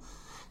film.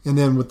 And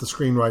then with the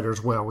screenwriter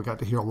as well, we got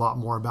to hear a lot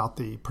more about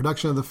the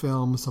production of the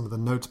film, some of the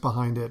notes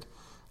behind it.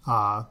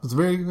 It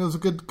was a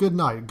good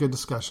night, good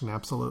discussion,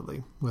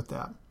 absolutely, with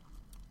that.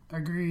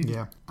 Agreed.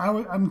 Yeah.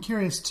 I'm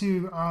curious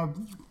too,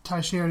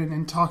 Ty Sheridan,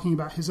 and talking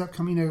about his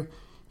upcoming,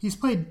 he's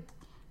played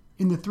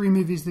in the 3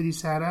 movies that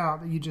he's had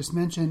out that you just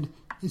mentioned.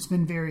 It's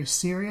been very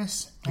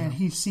serious, and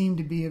he seemed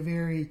to be a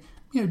very,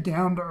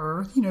 down to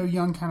earth,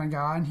 young kind of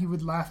guy, and he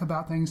would laugh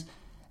about things.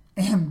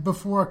 And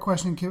before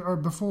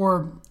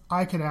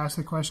I could ask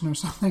the question or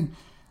something,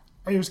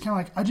 it was kind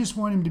of like, I just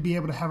want him to be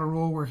able to have a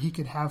role where he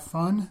could have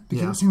fun,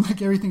 because it seemed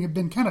like everything had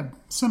been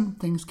some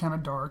things kind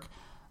of dark.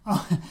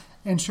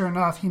 And sure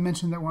enough, he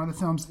mentioned that one of the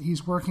films that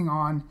he's working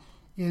on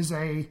is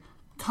a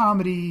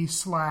comedy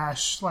 /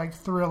 like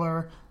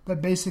thriller,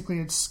 but basically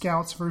it's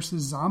scouts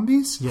versus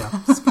zombies. Yeah,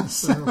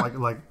 so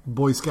like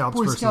Boy Scouts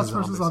versus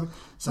zombies.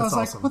 So I was awesome.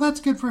 like, well,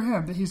 that's good for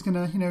him that he's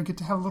gonna get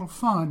to have a little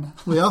fun.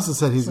 Well, he also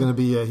said he's going to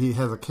be he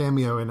has a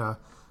cameo in a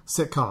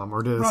sitcom,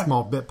 or did a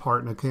small bit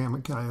part in a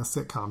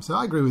sitcom. So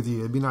I agree with you.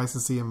 It'd be nice to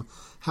see him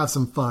have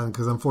some fun,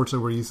 because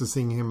unfortunately we're used to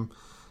seeing him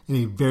in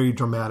a very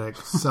dramatic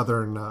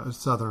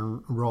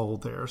southern role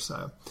there.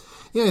 So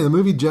yeah, the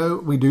movie Joe,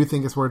 we do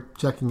think it's worth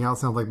checking out.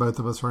 Sounds like both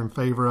of us are in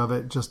favor of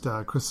it. Just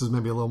Chris is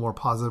maybe a little more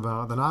positive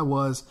about it than I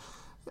was,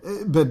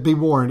 but be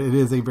warned, it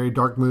is a very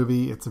dark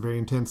movie. It's a very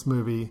intense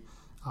movie,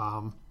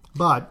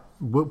 but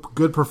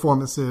good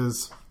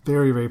performances,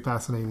 very, very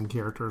fascinating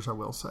characters, I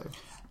will say.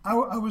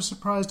 I was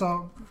surprised.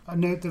 A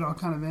note that I'll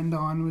kind of end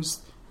on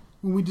was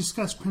when we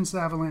discussed Prince of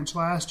the Avalanche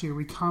last year,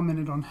 we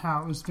commented on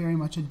how it was very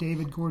much a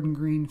David Gordon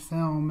Green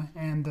film,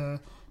 and the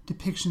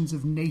depictions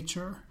of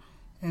nature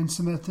and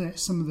some of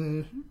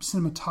the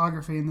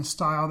cinematography and the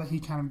style that he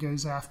kind of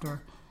goes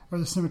after, or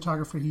the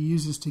cinematographer he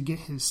uses to get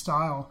his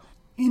style.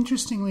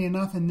 Interestingly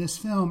enough, in this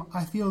film,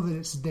 I feel that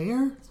it's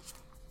there,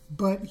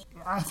 but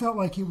I felt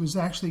like it was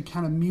actually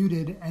kind of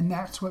muted, and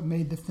that's what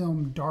made the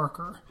film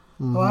darker.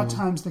 Mm-hmm. A lot of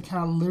times the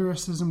kind of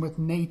lyricism with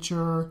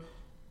nature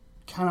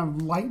kind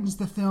of lightens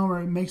the film, or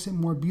it makes it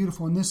more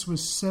beautiful. And this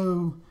was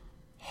so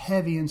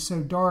heavy and so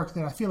dark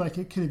that I feel like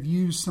it could have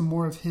used some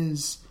more of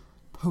his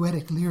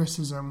poetic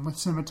lyricism with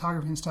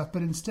cinematography and stuff.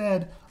 But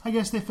instead, I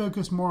guess they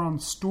focused more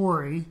on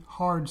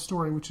hard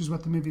story, which is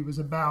what the movie was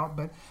about.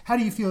 But how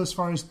do you feel as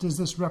far as, does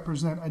this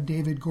represent a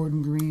David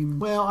Gordon Green?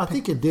 Well, I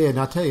think it did. And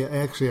I'll tell you,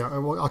 actually,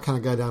 I'll kind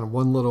of go down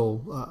one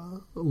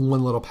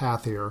little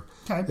path here.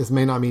 Okay. This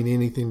may not mean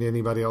anything to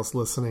anybody else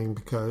listening,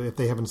 because if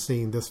they haven't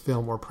seen this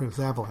film or Prince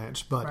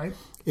Avalanche, but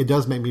It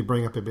does make me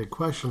bring up a big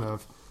question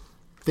of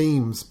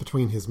themes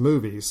between his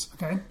movies.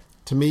 Okay.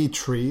 To me,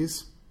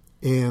 trees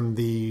and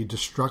the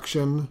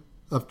destruction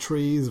of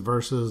trees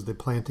versus the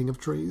planting of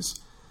trees.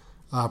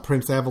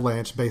 Prince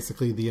Avalanche,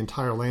 basically the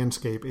entire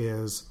landscape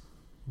is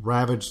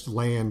ravaged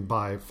land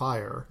by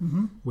fire,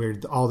 where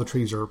all the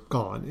trees are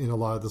gone in a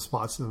lot of the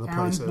spots and the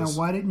places. Now,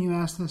 why didn't you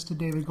ask this to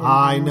David Gordon?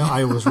 I know.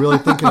 I was really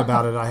thinking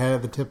about it. I had it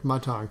at the tip of my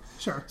tongue.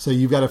 Sure. So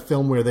you've got a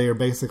film where they are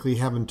basically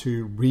having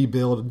to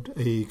rebuild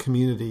a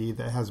community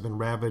that has been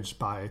ravaged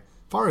by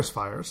forest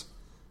fires.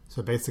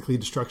 So basically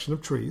destruction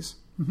of trees.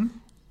 Mm-hmm.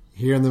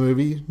 Here in the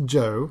movie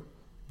Joe,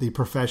 the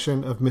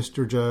profession of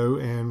Mr. Joe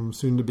and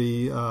soon to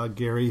be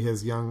Gary,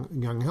 his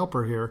young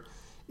helper here,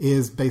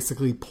 is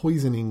basically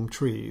poisoning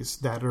trees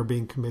that are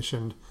being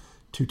commissioned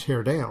to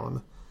tear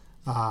down.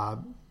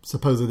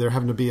 Supposedly they're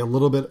having to be a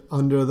little bit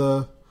under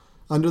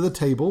the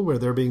table, where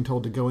they're being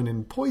told to go in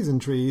and poison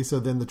trees, so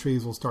then the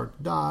trees will start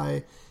to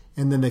die,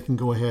 and then they can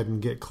go ahead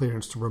and get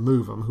clearance to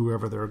remove them,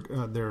 whoever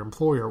their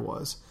employer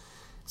was.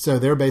 So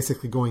they're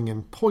basically going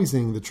and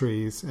poisoning the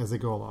trees as they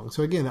go along.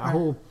 So again, that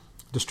whole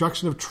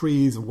destruction of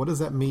trees, what does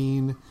that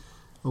mean?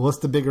 What's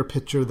the bigger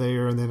picture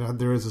there? And then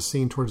there is a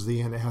scene towards the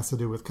end that has to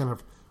do with kind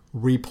of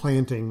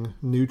replanting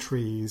new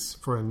trees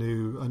for a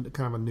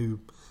new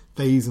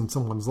phase in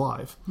someone's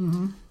life.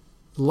 Mm-hmm.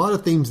 A lot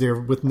of themes there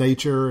with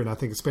nature, and I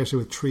think especially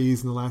with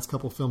trees in the last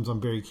couple of films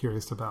I'm very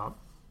curious about.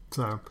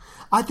 So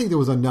I think there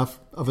was enough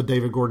of a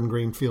David Gordon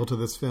Green feel to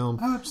this film.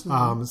 Oh,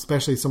 absolutely.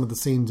 Especially some of the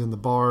scenes in the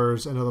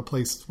bars and other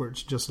places where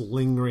it's just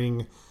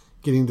lingering,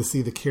 getting to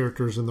see the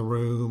characters in the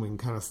room and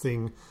kind of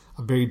seeing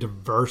a very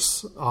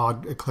diverse,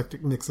 odd,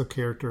 eclectic mix of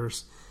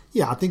characters.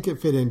 Yeah, I think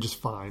it fit in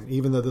just fine.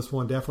 Even though this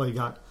one definitely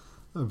got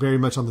very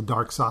much on the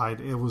dark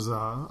side, it was.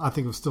 I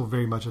think it was still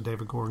very much a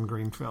David Gordon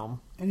Green film.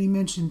 And he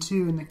mentioned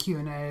too in the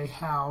Q&A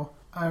how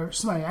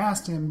somebody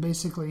asked him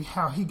basically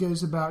how he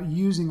goes about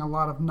using a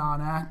lot of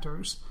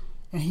non-actors,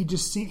 and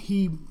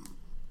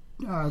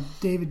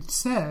David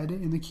said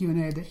in the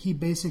Q&A that he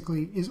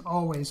basically is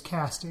always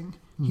casting.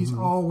 He's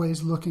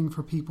always looking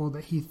for people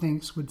that he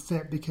thinks would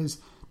fit, because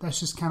that's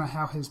just kind of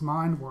how his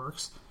mind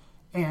works.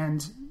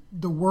 And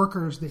the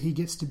workers that he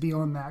gets to be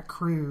on that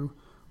crew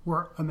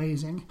were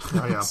amazing.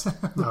 Oh,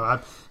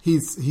 yeah.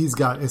 He's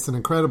got, it's an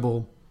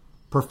incredible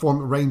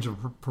range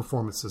of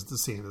performances to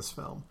see in this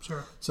film.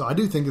 Sure. So I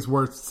do think it's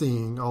worth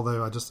seeing,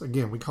 although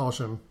we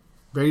caution,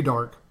 very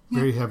dark,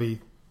 very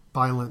heavy,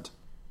 violent,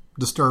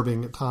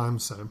 disturbing at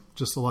times, so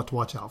just a lot to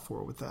watch out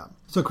for with that.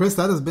 So Chris,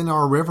 that has been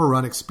our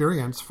RiverRun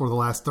experience for the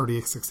last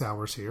 36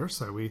 hours here.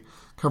 So we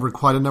covered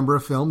quite a number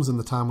of films in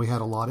the time we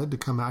had allotted to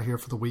come out here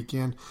for the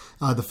weekend.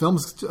 The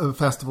Films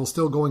Festival is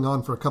still going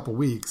on for a couple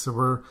weeks,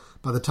 so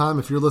by the time,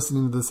 if you're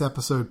listening to this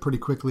episode pretty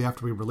quickly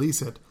after we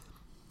release it,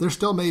 there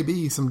still may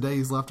be some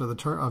days left of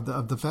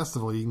the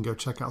festival. You can go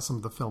check out some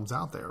of the films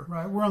out there.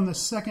 Right. We're on the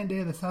second day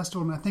of the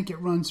festival, and I think it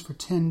runs for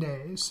 10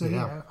 days.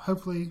 So,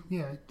 hopefully,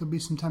 there'll be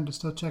some time to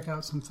still check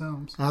out some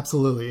films.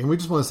 Absolutely. And we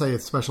just want to say a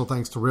special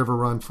thanks to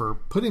RiverRun for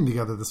putting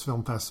together this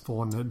film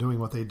festival and doing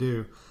what they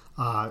do.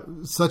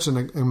 Such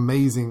an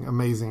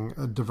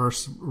amazing,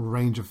 diverse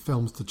range of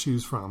films to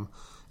choose from.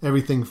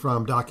 Everything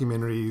from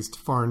documentaries to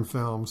foreign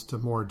films to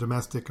more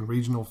domestic and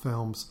regional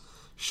films,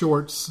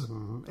 shorts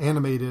and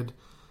animated.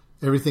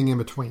 everything in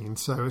between.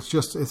 So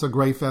it's a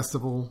great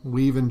festival.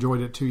 We've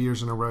enjoyed it 2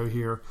 years in a row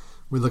here.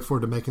 We look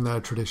forward to making that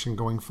a tradition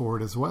going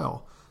forward as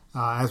well.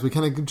 As we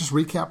kind of just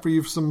recap for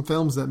you some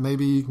films that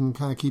maybe you can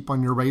kind of keep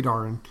on your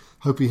radar and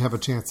hope you have a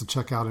chance to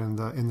check out in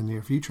the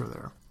near future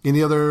there.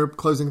 Any other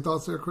closing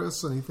thoughts there,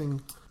 Chris?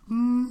 Anything?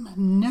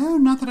 No,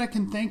 not that I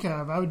can think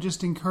of. I would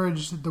just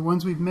encourage the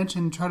ones we've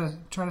mentioned, try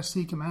to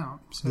seek them out.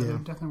 So they're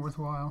definitely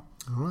worthwhile.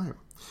 All right.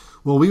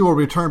 Well, we will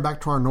return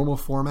back to our normal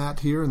format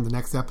here in the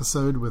next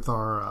episode with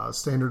our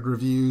standard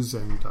reviews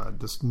and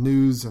just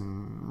news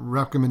and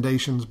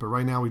recommendations. But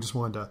right now we just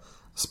wanted to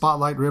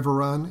spotlight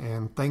RiverRun,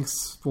 and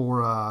thanks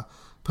for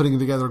putting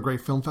together a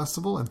great film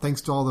festival, and thanks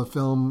to all the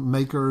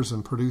filmmakers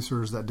and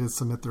producers that did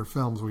submit their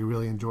films. We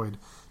really enjoyed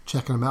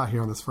checking them out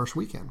here on this first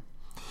weekend.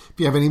 If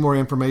you have any more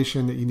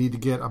information that you need to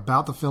get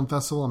about the film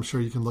festival, I'm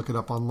sure you can look it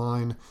up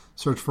online,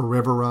 search for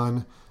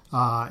RiverRun,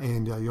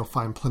 and you'll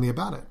find plenty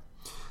about it.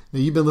 Now,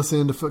 you've been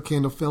listening to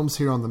Footcandle Films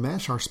here on The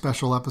Mesh, our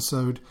special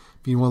episode.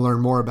 If you want to learn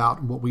more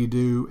about what we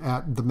do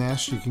at The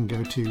Mesh, you can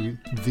go to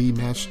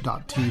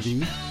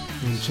themesh.tv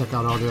and check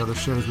out all the other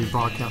shows we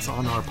broadcast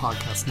on our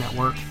podcast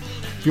network.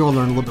 If you want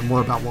to learn a little bit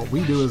more about what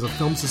we do as a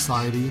film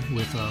society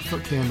with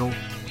Footcandle,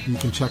 you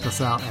can check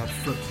us out at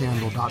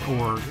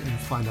footcandle.org and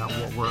find out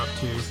what we're up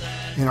to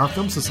in our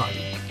film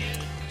society.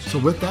 So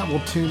with that,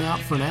 we'll tune out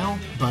for now,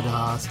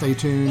 but stay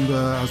tuned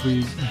as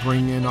we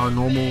bring in our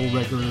normal,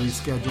 regularly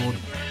scheduled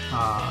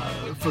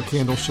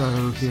Footcandle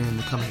show here in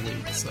the coming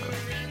weeks. So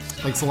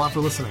thanks a lot for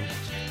listening.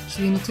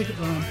 See you in the ticket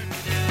room.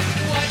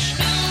 Watch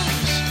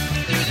news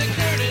through the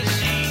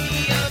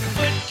courtesy of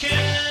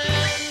Footcandle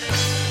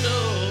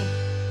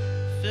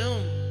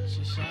Film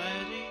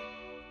Society.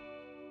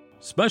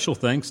 Special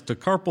thanks to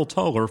Carpal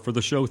Tuller for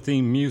the show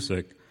theme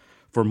music.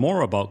 For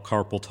more about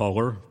Carpal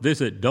Tuller,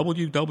 visit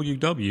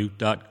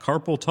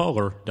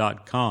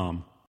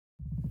www.carpaltuller.com.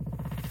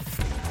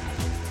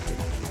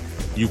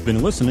 You've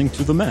been listening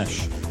to The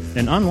Mesh,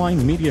 an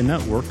online media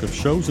network of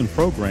shows and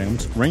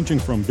programs ranging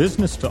from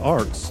business to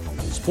arts,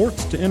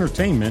 sports to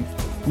entertainment,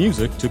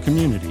 music to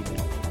community.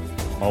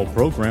 All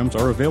programs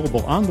are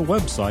available on the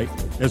website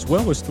as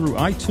well as through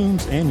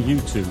iTunes and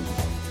YouTube.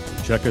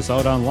 Check us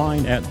out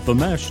online at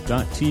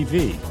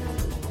themesh.tv.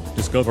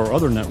 Discover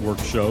other network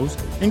shows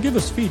and give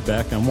us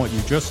feedback on what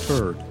you just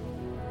heard.